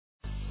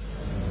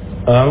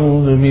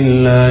أعوذ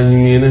بالله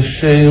من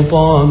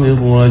الشيطان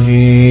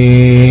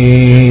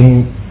الرجيم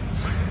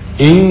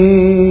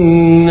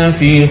إن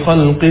في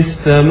خلق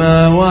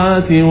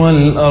السماوات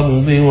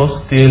والأرض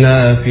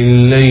واختلاف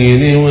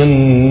الليل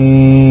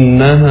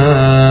والنهار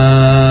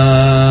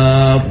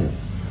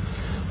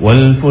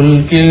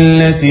والفلك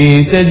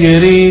التي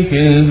تجري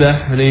في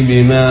البحر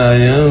بما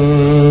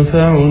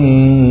ينفع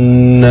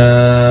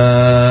الناس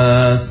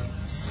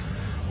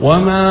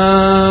وما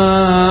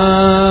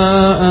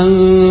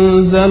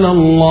أنزل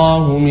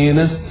الله من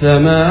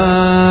السماء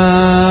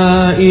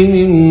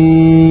من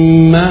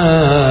ماء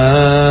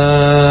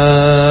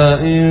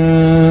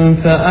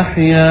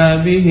فأحيا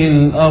به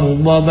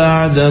الأرض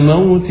بعد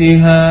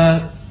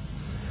موتها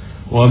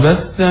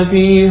وبث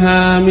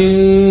فيها من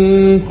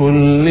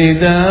كل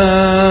دابة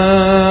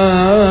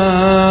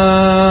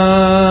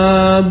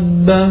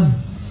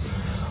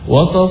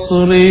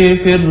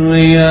وتصريف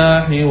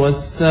الرياح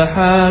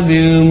والسحاب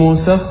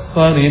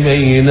المسخر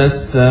بين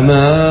السماء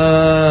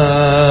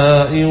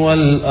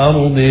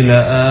والأرض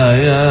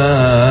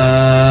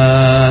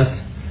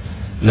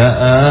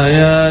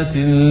لآيات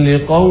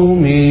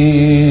لقوم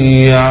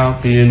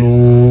يعقلون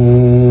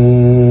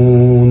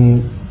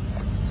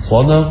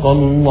صدق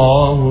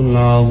الله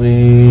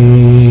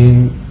العظيم.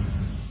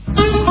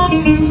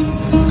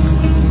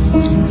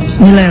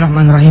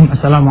 Bismillahirrahmanirrahim.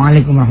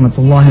 Assalamualaikum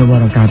warahmatullahi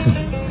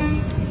wabarakatuh.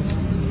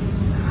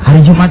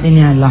 Hari Jumat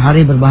ini adalah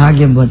hari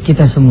berbahagia buat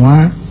kita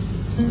semua.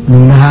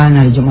 Mudah-mudahan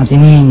hari Jumat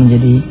ini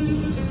menjadi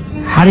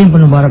hari yang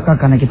penuh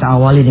barakah karena kita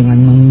awali dengan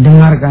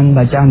mendengarkan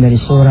bacaan dari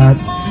surat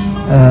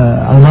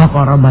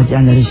Al-Baqarah,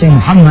 bacaan dari Syekh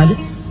Muhammad.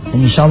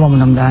 Dan insya Allah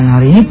mudah-mudahan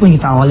hari ini pun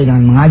kita awali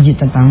dengan mengaji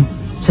tentang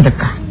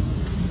sedekah.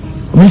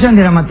 Pemirsa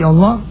yang dirahmati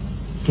Allah,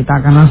 kita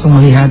akan langsung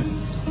melihat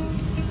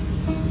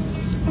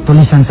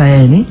tulisan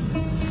saya ini.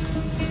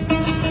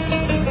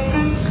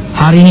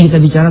 Hari ini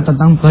kita bicara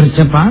tentang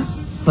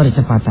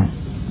percepatan.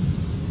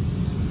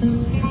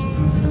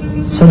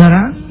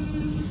 Saudara,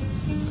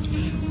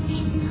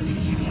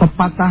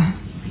 pepatah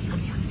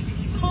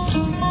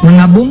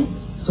menabung,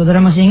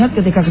 saudara masih ingat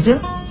ketika kecil?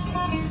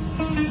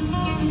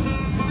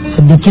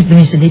 Sedikit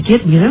demi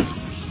sedikit, gitu.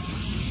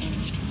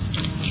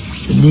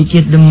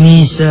 Sedikit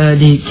demi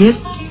sedikit.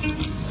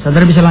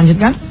 Saudara bisa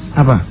lanjutkan?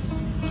 Apa?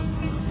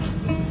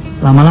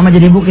 Lama-lama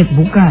jadi bukit?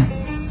 Bukan.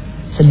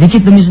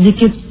 Sedikit demi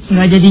sedikit,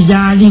 nggak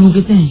jadi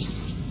bukitnya.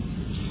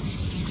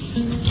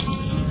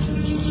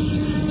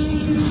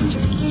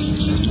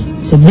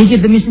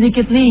 Sedikit demi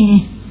sedikit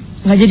nih,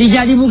 nggak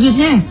jadi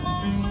bukitnya.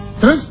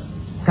 Terus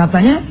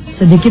katanya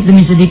sedikit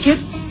demi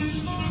sedikit,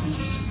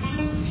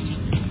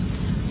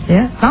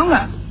 ya tahu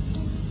nggak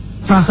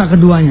rasa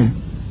keduanya?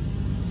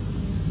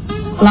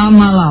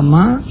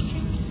 Lama-lama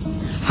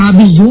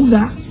habis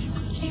juga.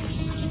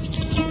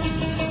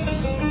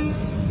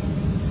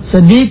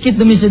 Sedikit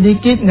demi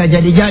sedikit nggak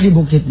jadi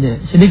bukitnya.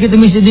 Sedikit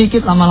demi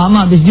sedikit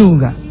lama-lama habis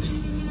juga.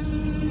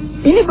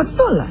 Ini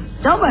betul lah.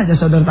 Coba aja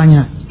saudara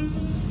tanya.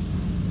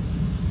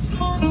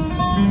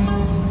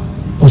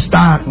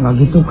 Ustaz,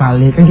 nggak gitu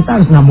kali, kan kita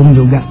harus nabung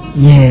juga.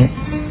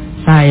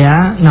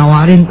 Saya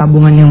nawarin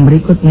tabungan yang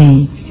berikut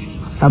nih,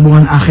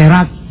 tabungan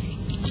akhirat,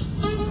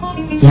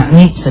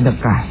 yakni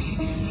sedekah.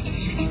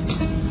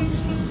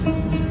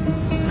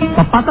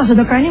 Pepatah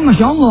sedekah ini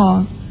masya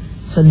Allah,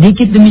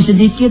 sedikit demi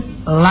sedikit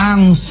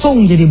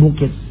langsung jadi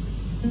bukit.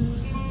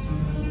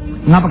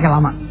 Nggak pakai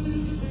lama.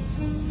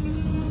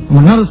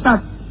 Menurut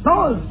Ustaz,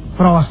 betul.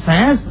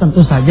 Proses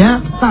tentu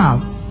saja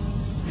tetap.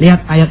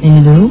 Lihat ayat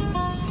ini dulu.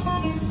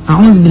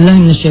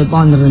 A'udzubillahi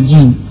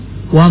minasyaitonirrajim.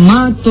 Wa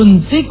ma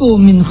tunfiqu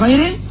min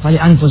khairin fali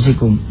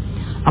anfusikum.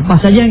 Apa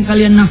saja yang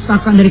kalian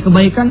nafkahkan dari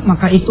kebaikan,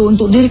 maka itu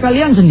untuk diri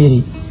kalian sendiri.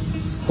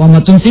 Wa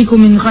ma tunfiqu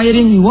min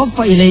khairin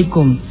yuwaffa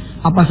ilaikum.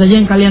 Apa saja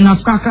yang kalian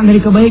nafkahkan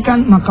dari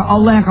kebaikan, maka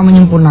Allah yang akan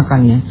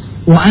menyempurnakannya.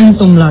 Wa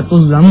antum la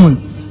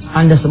tuzlamun.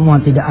 Anda semua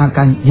tidak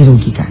akan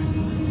dirugikan.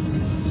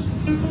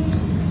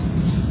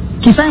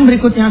 Kisah yang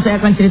berikutnya saya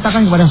akan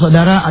ceritakan kepada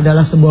saudara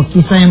adalah sebuah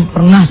kisah yang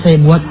pernah saya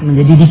buat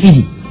menjadi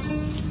DVD.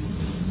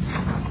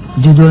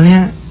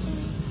 Judulnya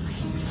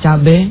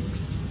cabai,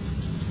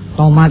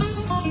 tomat,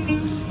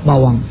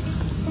 bawang.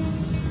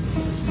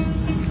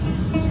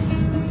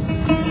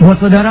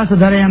 Buat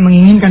saudara-saudara yang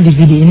menginginkan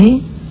DVD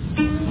ini,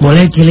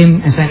 boleh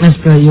kirim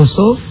SMS ke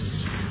Yusuf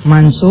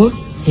Mansur,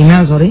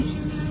 email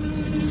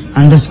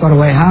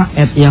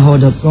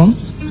 _wh@yahoo.com.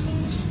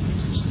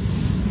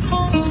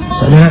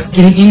 Saudara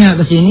kirim email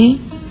ke sini,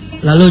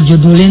 lalu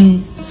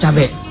judulin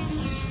cabai.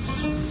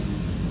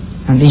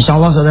 Nanti insya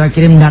Allah saudara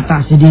kirim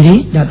data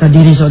diri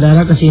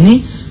saudara ke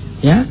sini,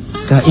 ya,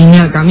 ke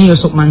email kami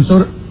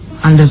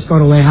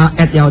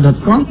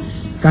yusufmansur_wh@yahoo.com.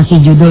 Kasih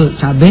judul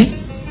cabai.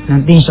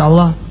 Nanti insya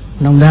Allah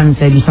mudah-mudahan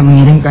saya bisa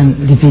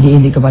mengirimkan DVD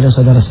ini kepada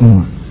saudara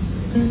semua.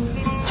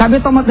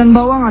 Cabai, tomat, dan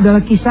bawang adalah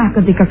kisah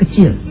ketika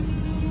kecil.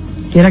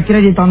 Kira-kira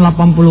di tahun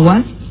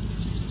 80-an,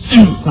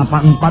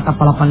 84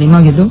 atau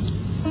 85 gitu.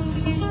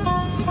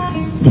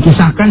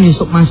 Dikisahkan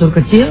Yusuf Mansur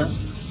kecil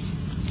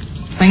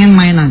pengen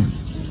mainan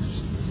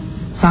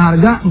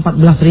seharga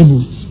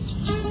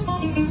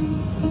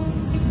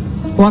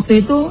 14.000.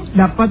 Waktu itu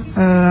dapat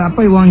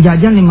uang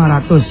jajan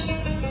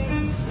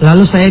 500.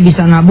 Lalu saya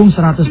bisa nabung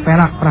 100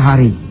 perak per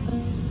hari.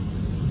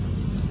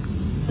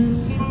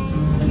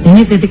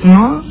 Ini titik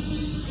nol.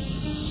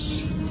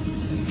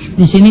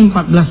 Di sini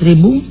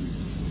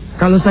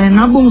 14.000. Kalau saya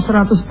nabung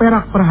 100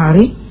 perak per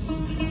hari,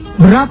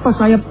 berapa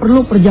saya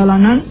perlu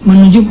perjalanan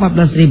menuju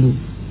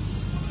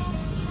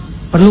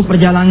 14.000? Perlu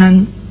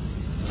perjalanan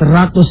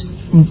 140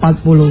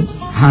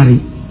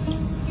 hari.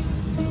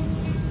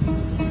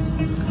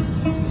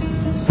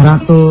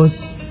 100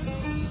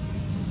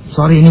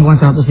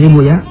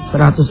 ribu ya,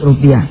 100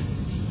 rupiah.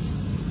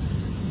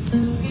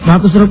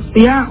 100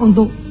 rupiah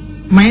untuk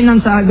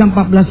mainan seharga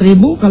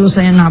 14.000. Kalau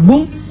saya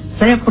nabung,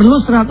 saya perlu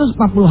 140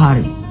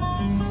 hari.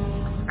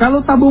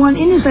 Kalau tabungan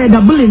ini saya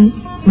doublein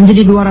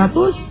menjadi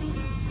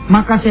 200,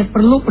 maka saya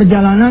perlu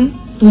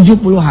perjalanan 70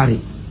 hari.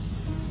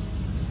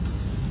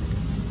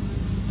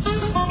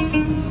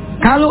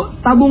 Kalau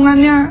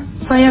tabungannya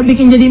saya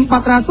bikin jadi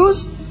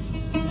 400,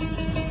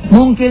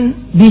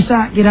 mungkin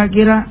bisa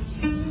kira-kira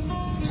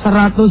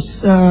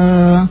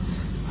 100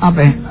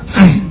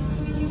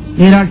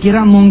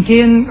 kira-kira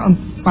mungkin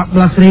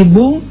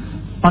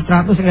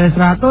 14.400 kali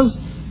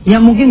 100, ya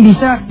mungkin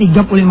bisa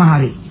 35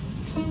 hari.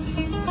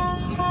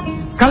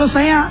 Kalau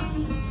saya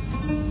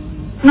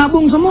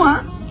nabung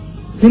semua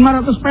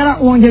 500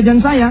 perak uang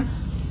jajan saya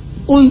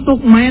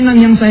untuk mainan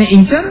yang saya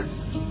incer,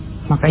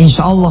 maka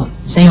insya Allah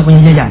saya nggak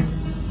punya jajan,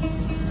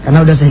 karena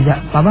udah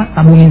saya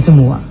tabungin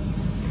semua.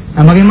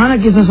 Nah, bagaimana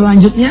kisah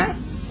selanjutnya?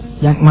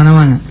 Jangan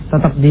kemana-mana,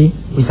 tetap di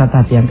Wisata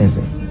Hatian TV.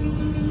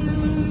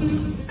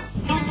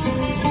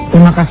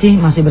 Terima kasih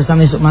masih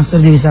bersama Yusuf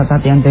Mansur di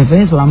Wisata Hatian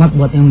TV. Selamat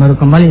buat yang baru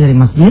kembali dari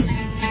masjid.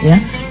 Ya,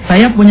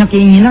 saya punya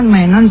keinginan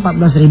mainan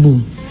 14.000.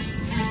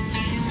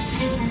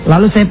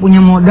 Lalu saya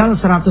punya modal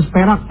 100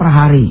 perak per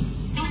hari.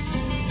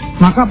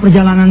 Maka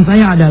perjalanan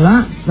saya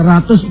adalah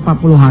 140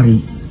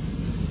 hari.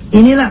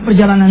 Inilah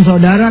perjalanan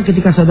saudara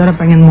ketika saudara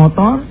pengen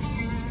motor,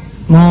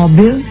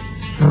 mobil,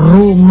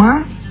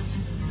 rumah,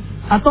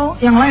 atau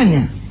yang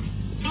lainnya.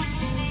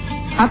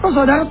 Atau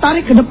saudara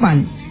tarik ke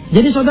depan.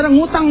 Jadi saudara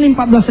ngutang nih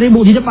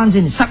 14.000 di depan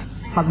sini, sak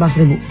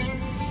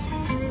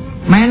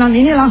 14.000. Mainan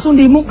ini langsung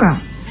di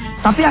muka.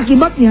 Tapi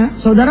akibatnya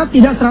saudara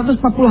tidak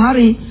 140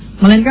 hari,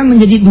 melainkan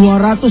menjadi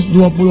 220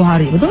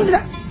 hari. Betul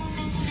tidak?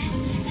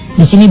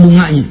 Di sini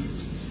bunganya.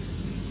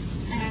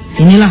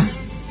 Inilah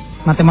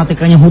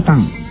matematikanya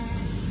hutang.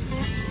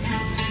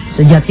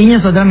 Sejatinya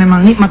saudara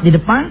memang nikmat di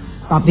depan,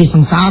 tapi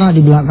sengsara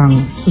di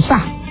belakang, susah.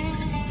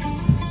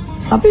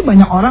 Tapi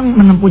banyak orang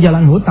menempuh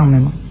jalan hutang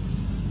memang.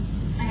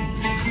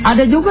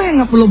 Ada juga yang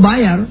nggak perlu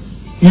bayar,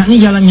 yakni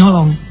jalan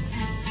nyolong,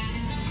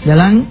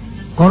 jalan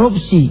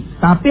korupsi.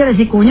 Tapi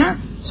resikonya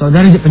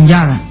saudara di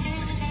penjara.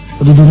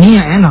 Di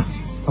dunia enak,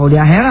 kalau di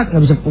akhirat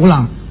nggak bisa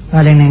pulang, nggak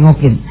ada yang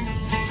nengokin.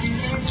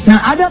 Nah,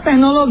 ada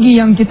teknologi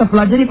yang kita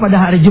pelajari pada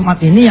hari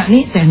Jumat ini,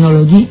 yakni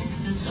teknologi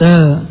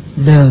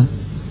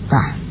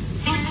sedekah.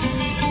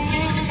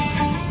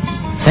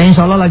 Saya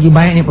insya Allah lagi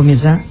baik nih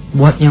pemirsa.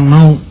 Buat yang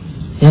mau,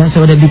 ya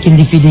saya udah bikin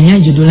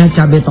DVD-nya, judulnya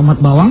Cabai Tomat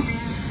Bawang.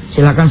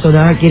 Silakan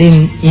saudara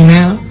kirim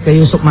email ke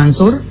Yusuf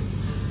Mansur,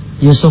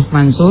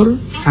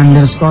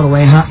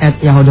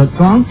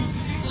 yusufmansur_wh@yahoo.com.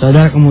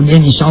 Saudara kemudian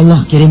insya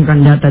Allah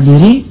kirimkan data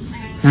diri,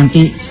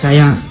 nanti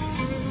saya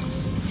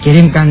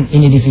kirimkan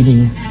ini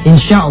DVD-nya,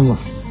 insya Allah.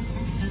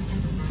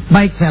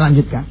 Baik, saya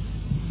lanjutkan.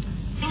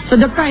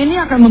 Sedekah ini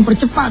akan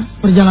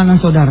mempercepat perjalanan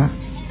saudara.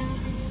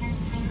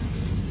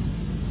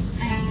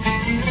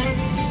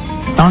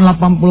 Tahun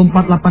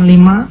 84,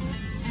 85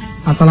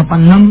 atau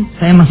 86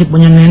 saya masih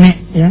punya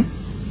nenek, ya,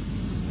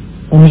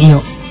 Umi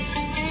Iyo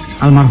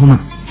almarhumah.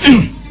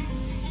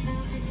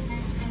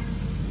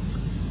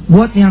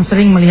 Buat yang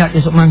sering melihat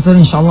Yusuf Mansur,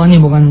 insya Allah ini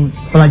bukan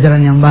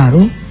pelajaran yang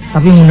baru,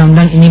 tapi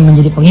mudah-mudahan ini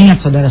menjadi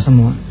pengingat saudara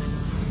semua.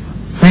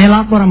 Saya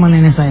lapor sama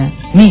nenek saya,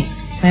 nih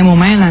saya mau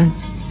mainan.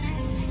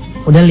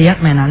 Udah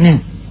lihat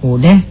mainannya?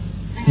 Udah.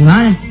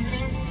 Gimana?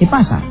 Di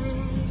pasar.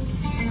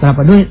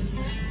 Berapa duit?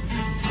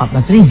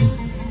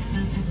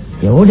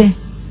 14.000. Ya udah,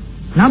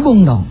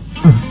 nabung dong.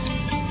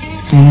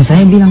 Nenek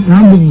saya bilang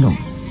nabung dong.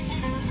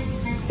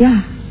 Ya,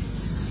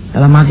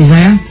 dalam hati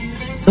saya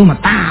tuh mah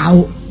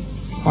tahu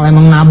kalau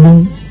emang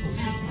nabung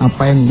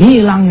apa yang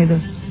bilang gitu.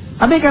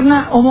 Tapi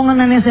karena omongan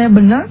nenek saya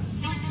benar,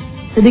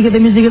 sedikit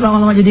demi sedikit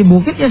lama-lama jadi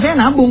bukit, ya saya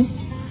nabung.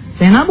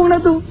 Saya nabung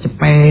dah tuh,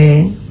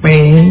 cepet,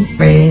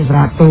 100,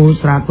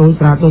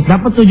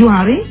 dapat 7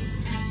 hari.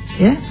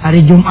 Ya,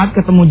 hari Jumat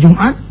ketemu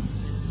Jumat.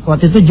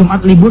 Waktu itu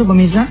Jumat libur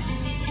pemirsa.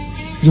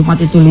 Jumat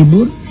itu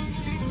libur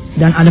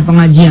dan ada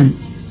pengajian.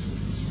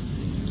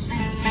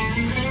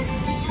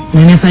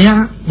 Nenek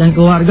saya dan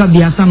keluarga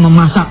biasa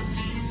memasak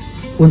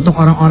untuk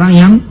orang-orang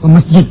yang ke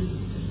masjid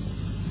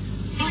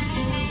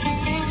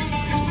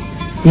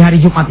di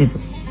hari Jumat itu.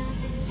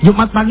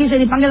 Jumat pagi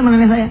saya dipanggil sama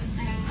nenek saya.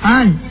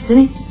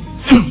 Sini.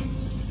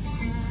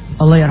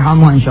 Allah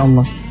yarhamu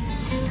insyaallah.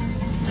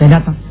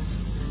 Saya datang.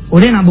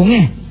 Udah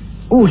nabungnya?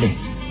 Udah.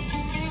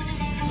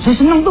 Saya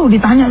senang tuh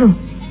ditanya tuh.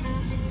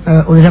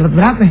 Udah dapat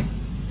berapa?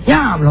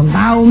 Ya belum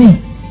tahu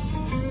nih.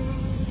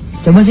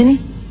 Coba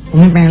sini.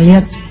 Umi pengen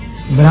lihat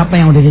berapa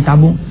yang udah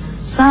ditabung.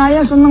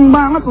 Saya seneng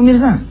banget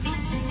pemirsa.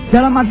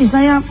 Dalam hati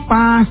saya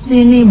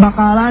pasti nih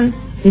bakalan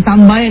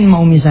ditambahin sama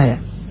Umi saya.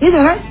 Itu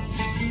kan?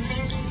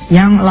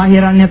 Yang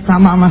lahirannya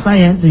sama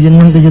saya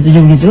 76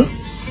 77 gitu.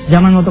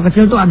 Zaman waktu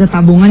kecil tuh ada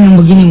tabungan yang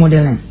begini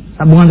modelnya.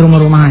 Tabungan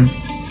rumah-rumahan.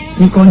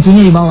 Ini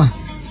kuncinya di bawah.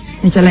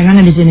 Ini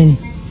celengannya di sini nih.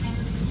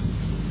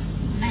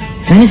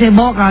 Nah, ini saya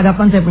bawa ke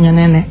hadapan saya punya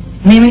nenek.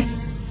 Nih.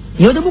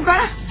 Ya udah buka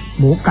lah.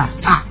 Buka.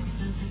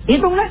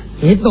 Hitung lah.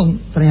 Hitung.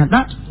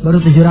 Ternyata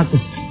baru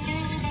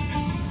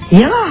 700.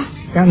 Iyalah,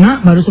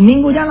 karena baru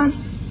seminggu jalan.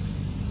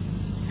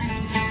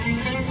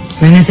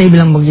 Nenek saya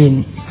bilang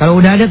begini, kalau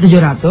udah ada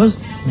 700,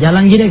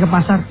 jalan gini ke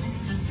pasar.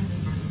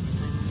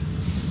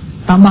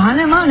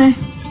 Tambahannya mana?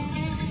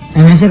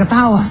 Nenek saya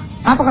ketawa.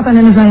 Apa kata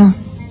nenek saya?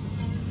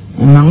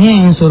 Emangnya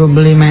yang suruh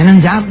beli mainan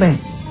siapa?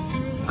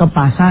 Ke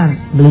pasar,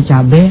 beli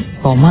cabai,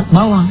 tomat,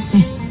 bawang.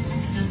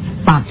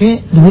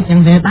 Pakai duit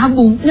yang saya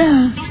tabung.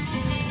 Nah,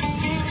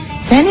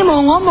 saya ini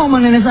mau ngomong sama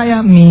nenek saya,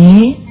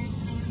 Mi,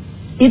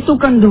 itu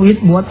kan duit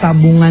buat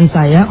tabungan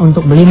saya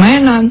untuk beli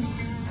mainan.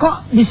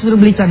 Kok disuruh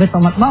beli cabai,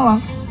 tomat,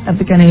 bawang?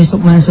 Tapi karena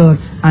Yusuf Mansur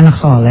anak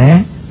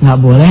soleh, nggak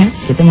boleh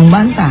kita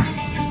membantah.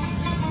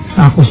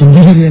 Aku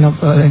sendiri anak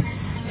soleh.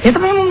 Ya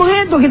tapi memang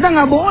begitu, kita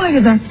nggak boleh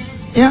kita.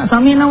 Ya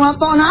samina wa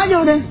ta'na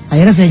aja udah.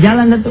 Akhirnya saya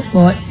jalan tuh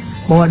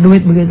bawa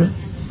duit begitu.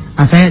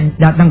 Nah, saya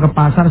datang ke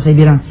pasar, saya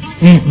bilang,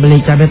 nih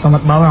beli cabai,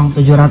 tomat, bawang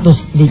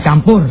 700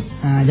 dicampur.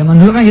 Nah, zaman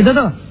dulu kan gitu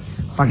tuh.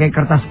 Pakai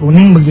kertas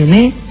kuning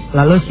begini,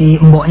 lalu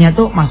si mboknya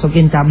tuh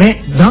masukin cabai,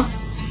 brok,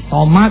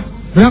 tomat,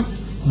 brok,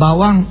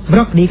 bawang,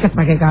 brok, diikat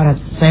pakai karet.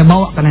 Saya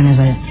bawa ke nenek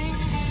saya.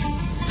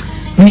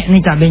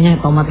 Ini cabainya,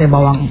 tomatnya,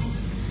 bawang.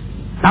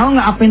 Tahu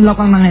nggak apa yang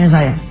dilakukan sama nenek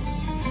saya?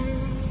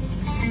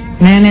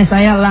 Nenek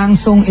saya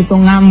langsung itu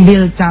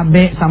ngambil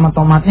cabai sama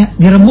tomatnya,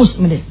 direbus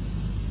sama dia.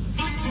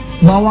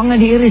 Bawangnya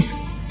diiris.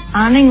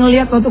 Aneh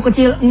ngelihat waktu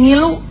kecil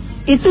ngilu,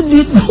 itu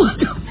duit buat.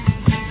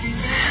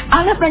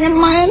 Aneh pengen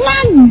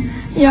mainan.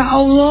 Ya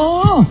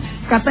Allah,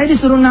 katanya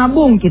disuruh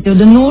nabung, kita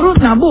udah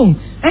nurut nabung.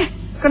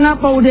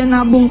 Kenapa udah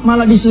nabung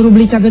malah disuruh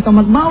beli cabai,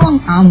 tomat,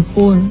 bawang?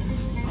 Ampun.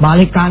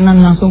 Balik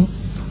kanan langsung.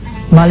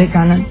 Balik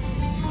kanan.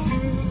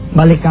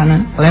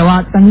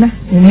 Lewatan dah.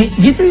 Ini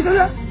gitu itu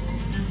lah.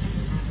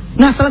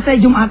 Nah,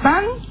 selesai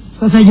Jumatan,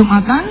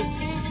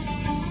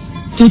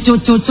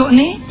 cucu-cucu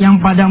nih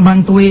yang pada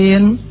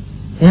bantuin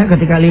ya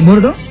ketika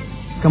libur tuh,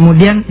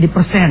 kemudian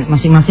dipersen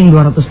masing-masing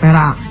 200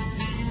 perak.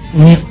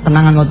 Ini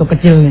kenangan waktu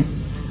kecil nih.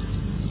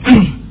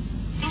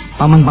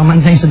 Paman-paman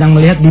saya yang sedang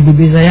melihat di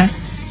bibi saya,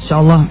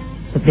 insyaallah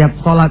setiap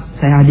sholat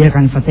saya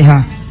hadiahkan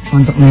Fatihah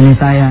untuk nenek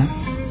saya,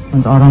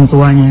 untuk orang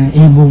tuanya,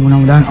 ibu.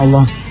 Mudah-mudahan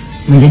Allah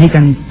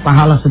menjadikan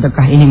pahala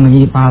sedekah ini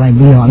menjadi pahala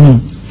beliau. Amin.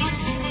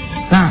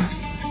 Nah,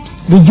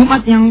 di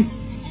Jumat yang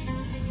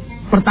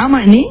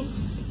pertama ini,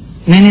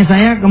 nenek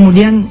saya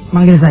kemudian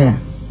manggil saya.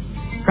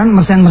 Kan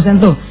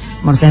mersen-mersen tuh,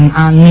 mersen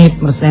Anip,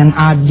 mersen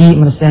Adi,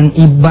 mersen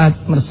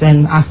Ibad,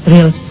 mersen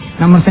Astril.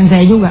 Nah, mersen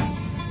saya juga.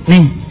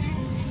 Nih,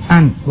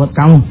 An, buat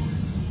kamu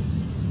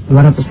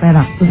 200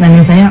 perak. Terus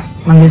nenek saya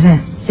manggil saya,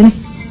 sini.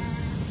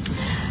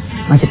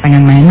 Masih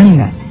pengen mainan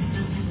nggak?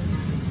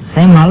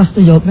 Saya malas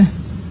tuh jawabnya.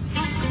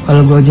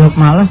 Kalau gue jawab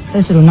malas,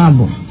 saya suruh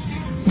nabung.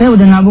 Saya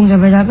udah nabung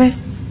capek-capek,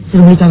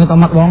 suruh beli cabai,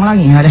 tomat, bawang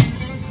lagi nggak deh.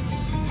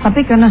 Tapi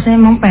karena saya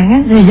mau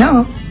pengen, saya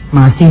jawab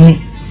masih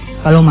nih.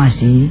 Kalau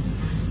masih,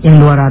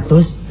 yang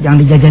 200 jangan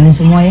dijajanin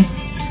semua ya.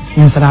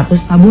 Yang 100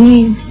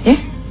 tabungin.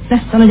 Dah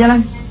sana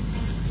jalan.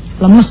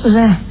 Lemes tuh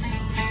saya.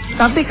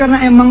 Tapi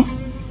karena emang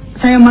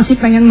saya masih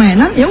pengen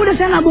mainan, ya udah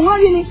saya nabung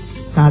lagi nih.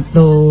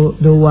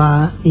 1, 2,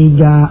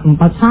 3,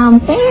 4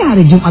 sampai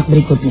hari Jumat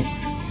berikutnya.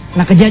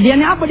 Nah,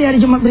 kejadiannya apa di hari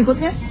Jumat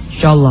berikutnya?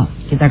 Insyaallah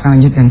kita akan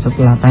lanjutkan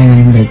setelah tayangan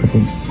yang berikut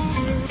ini.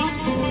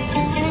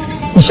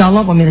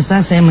 Insyaallah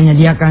pemirsa, saya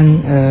menyediakan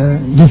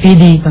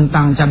DVD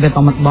tentang cabai,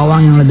 tomat,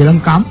 bawang yang lebih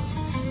lengkap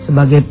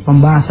sebagai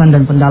pembahasan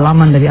dan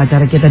pendalaman dari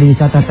acara kita di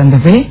Wisata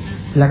TV.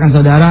 Silakan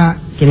saudara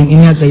kirim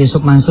email ke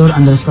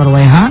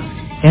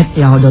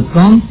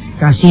yusufmansur_wh@yahoo.com,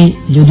 kasih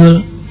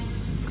judul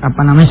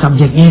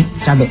subjeknya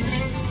cabai.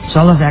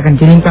 Insyaallah saya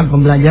akan kirimkan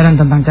pembelajaran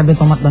tentang cabai,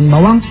 tomat, dan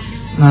bawang,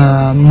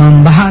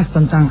 membahas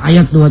tentang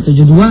ayat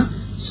 272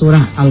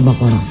 surah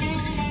Al-Baqarah.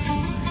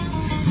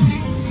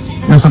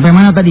 Nah, sampai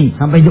mana tadi?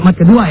 Sampai Jumat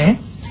kedua ya.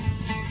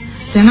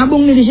 Saya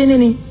nabung nih di sini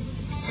nih.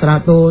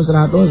 100.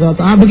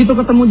 Begitu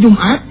ketemu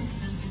Jumat,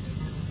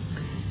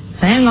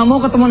 saya nggak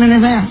mau ketemu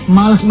nenek saya,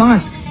 malas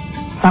banget.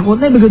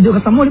 Takutnya begitu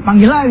ketemu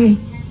dipanggil lagi.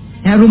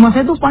 Ya, rumah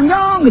saya tuh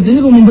panjang gitu,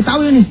 ini rumah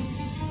Betawi nih.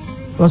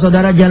 Kalau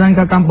saudara jalan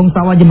ke Kampung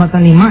Sawah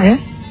Jembatan 5 ya,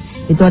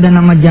 itu ada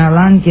nama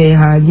jalan Kiai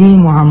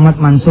Haji Muhammad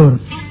Mansur.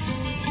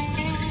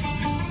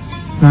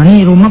 Nah,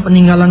 ini rumah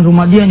peninggalan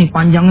rumah dia nih,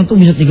 panjangnya tuh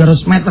bisa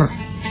 300 meter.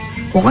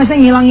 Pokoknya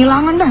saya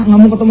ngilang-ngilangan dah, nggak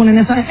mau ketemu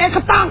nenek saya.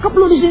 Ketangkep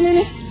lu di sini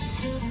nih.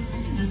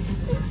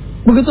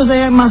 Begitu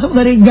saya masuk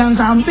dari gang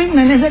samping,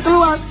 nenek saya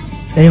keluar.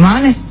 Dari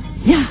mana?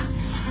 Ya,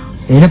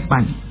 dari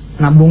depan.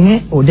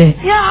 Nabungnya udah.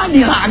 Ya,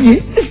 dia lagi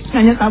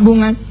nanya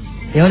tabungan.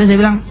 Ya udah saya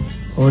bilang,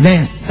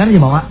 udah, ntar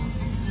dibawa.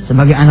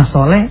 Sebagai anak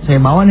soleh,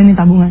 saya bawa ini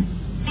tabungan.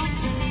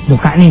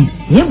 buka nih.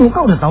 Iya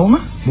buka, udah tahu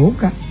mah,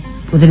 buka.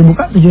 Udah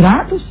dibuka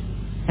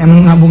 700.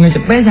 Emang nabungnya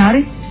cepet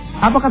sehari.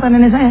 Apa kata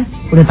nenek saya?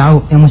 Udah tahu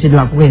yang mesti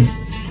dilakuin.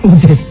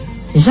 Udah.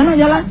 Di sana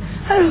jalan.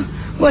 Aduh,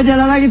 gua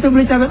jalan lagi tuh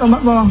beli cabai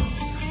tomat bawang.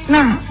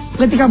 Nah,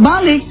 ketika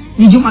balik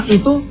di Jumat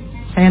itu,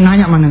 saya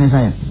nanya sama nenek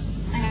saya.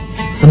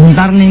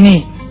 Sebentar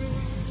nih,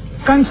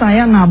 kan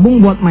saya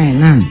nabung buat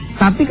mainan.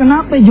 Tapi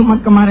kenapa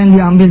Jumat kemarin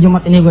diambil,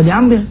 Jumat ini gua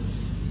diambil?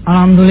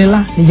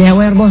 Alhamdulillah,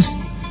 dijewer bos.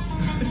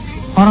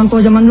 Orang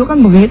tua zaman dulu kan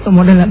begitu,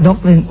 model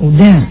doktrin.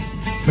 Udah,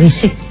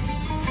 berisik.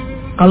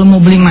 Kalau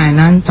mau beli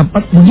mainan,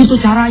 cepet, begitu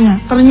caranya.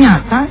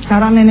 Ternyata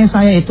cara nenek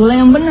saya itulah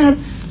yang benar.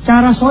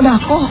 Cara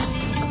sodakoh.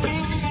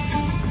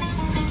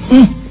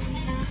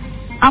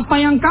 Apa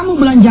yang kamu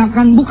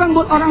belanjakan bukan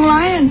buat orang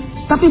lain,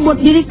 tapi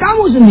buat diri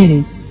kamu sendiri.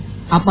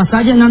 Apa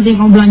saja nanti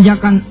kamu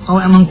belanjakan,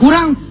 kalau emang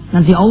kurang,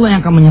 nanti Allah yang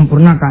akan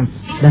menyempurnakan.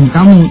 Dan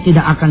kamu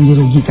tidak akan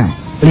dirugikan.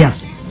 Lihat,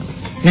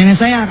 nenek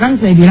saya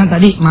kan saya bilang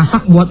tadi,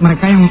 masak buat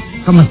mereka yang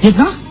ke masjid,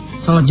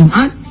 sholat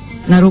Jumat.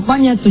 Nah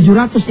rupanya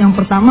 700 yang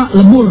pertama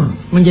lebur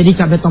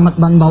menjadi cabai tomat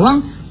dan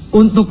bawang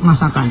untuk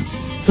masakan.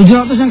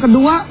 700 yang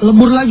kedua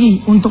lebur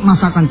lagi untuk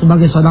masakan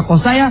sebagai sedekah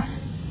saya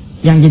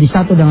yang jadi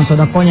satu dengan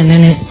sedekahnya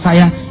nenek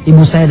saya, ibu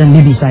saya dan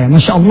bibi saya.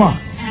 Masya Allah.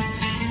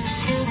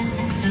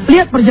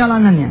 Lihat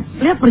perjalanannya,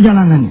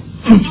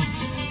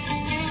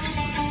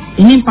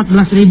 Ini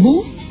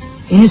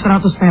 14.000, ini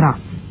 100 perak.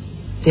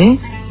 Oke.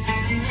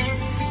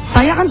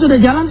 Saya kan sudah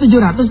jalan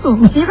 700 tuh,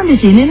 mestinya kan di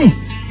sini nih.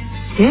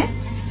 Oke.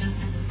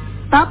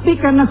 Tapi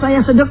karena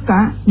saya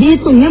sedekah,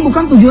 dihitungnya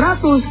bukan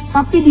 700,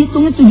 tapi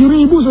dihitungnya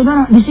 7.000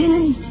 saudara, di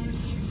sini.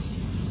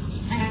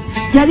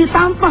 Jadi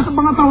tanpa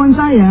sepengetahuan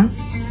saya,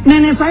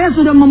 nenek saya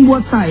sudah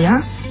membuat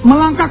saya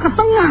melangkah ke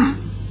tengah.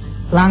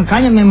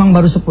 Langkahnya memang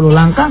baru 10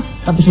 langkah,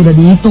 tapi sudah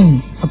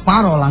dihitung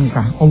separuh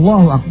langkah.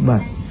 Allahu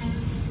Akbar.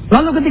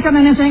 Lalu ketika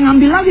nenek saya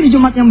ngambil lagi di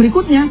Jumat yang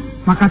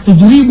berikutnya, maka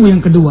 7.000 yang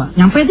kedua.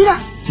 Nyampe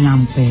tidak?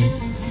 Nyampe.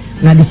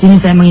 Nah di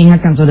sini saya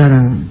mengingatkan saudara.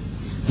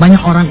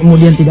 Banyak orang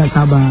kemudian tidak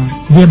sabar.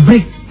 Dia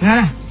break.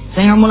 Nah,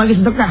 saya nggak mau lagi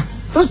sedekah.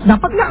 Terus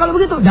dapat nggak kalau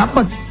begitu?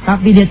 Dapat.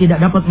 Tapi dia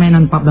tidak dapat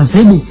mainan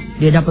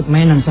 14.000. Dia dapat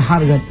mainan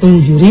seharga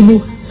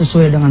 7.000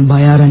 sesuai dengan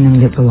bayaran yang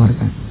dia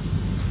keluarkan.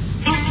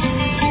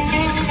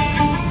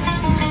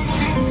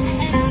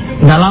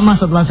 Nggak lama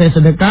setelah saya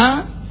sedekah,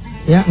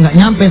 ya nggak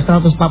nyampe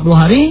 140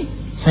 hari,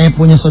 saya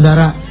punya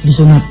saudara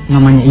disunat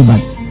namanya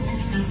Ibad.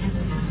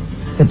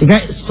 Ketika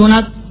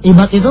sunat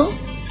Ibad itu,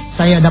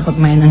 saya dapat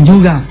mainan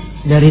juga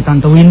dari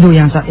Tante Windu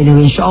yang saat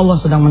ini insya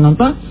Allah sedang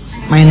menonton.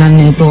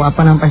 Mainannya itu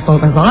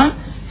pistol-pistolan.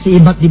 Si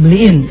Ibad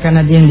dibeliin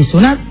karena dia yang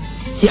disunat.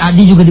 Si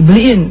Adi juga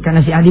dibeliin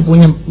karena si Adi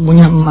punya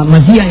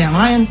mazia yang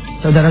lain,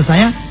 saudara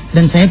saya.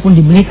 Dan saya pun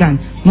dibelikan.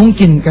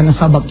 Mungkin karena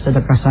sabab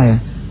sedekah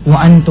saya.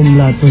 Wa antum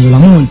la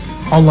tuzlamun.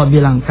 Allah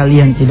bilang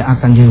kalian tidak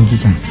akan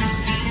dirugikan.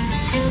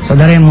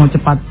 Saudara yang mau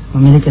cepat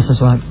memiliki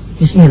sesuatu,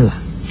 Bismillah.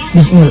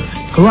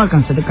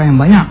 Keluarkan sedekah yang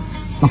banyak,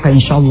 maka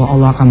insya Allah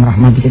Allah akan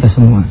merahmati kita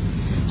semua.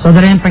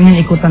 Saudara yang pengen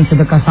ikutan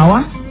sedekah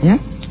sawah, ya,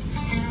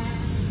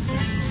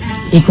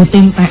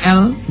 ikutin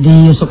TL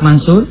di Yusuf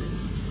Mansur,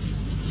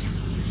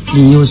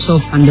 di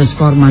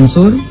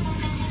Yusuf_Mansur.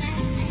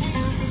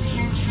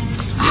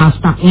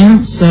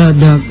 Hashtagnya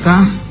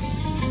sedekah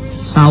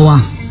sawah.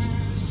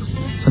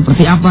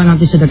 Seperti apa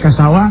nanti sedekah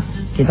sawah?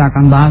 Kita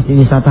akan bahas di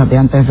Wisata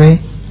Hatian TV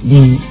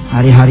di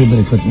hari-hari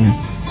berikutnya.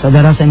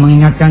 Saudara, saya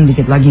mengingatkan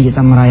dikit lagi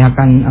kita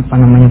merayakan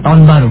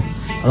tahun baru.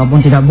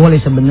 Walaupun tidak boleh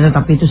sebenarnya,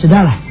 tapi itu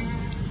sudahlah.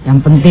 Yang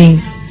penting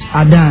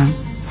ada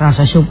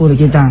rasa syukur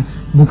kita,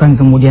 bukan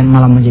kemudian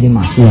malah menjadi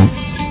maksiat.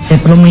 Saya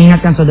perlu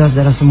mengingatkan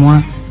saudara-saudara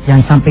semua,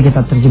 jangan sampai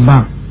kita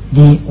terjebak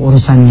di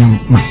urusan yang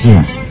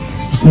maksiat.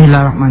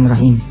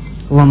 Bismillahirrahmanirrahim.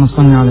 Allahumma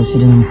shalli ala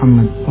sayyidina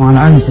Muhammad wa ala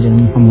ali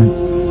sayyidina Muhammad.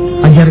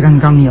 Ajarkan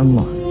kami ya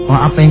Allah, bahwa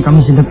apa yang kami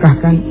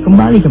sedekahkan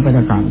kembali kepada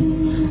kami.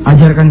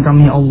 Ajarkan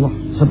kami ya Allah,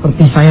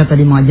 seperti saya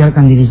tadi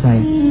mengajarkan diri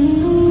saya.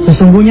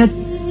 Sesungguhnya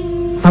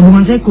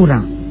tabungan saya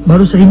kurang,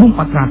 baru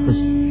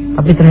 1.400.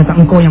 Tapi ternyata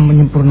Engkau yang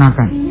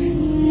menyempurnakan.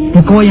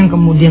 Engkau yang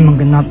kemudian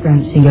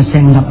menggenapkan sehingga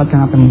saya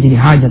mendapatkan apa yang menjadi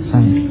hajat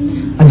saya.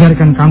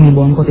 Ajarkan kami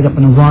bahwa Engkau tidak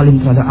pernah zalim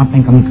terhadap apa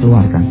yang kami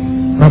keluarkan.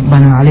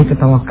 Rabbana 'alaika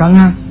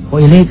tawakkalna wa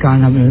ilaika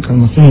anabul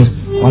masir.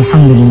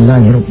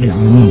 Walhamdulillahirabbil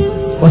alamin.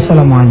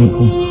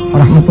 Wassalamualaikum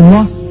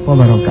warahmatullahi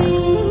wabarakatuh.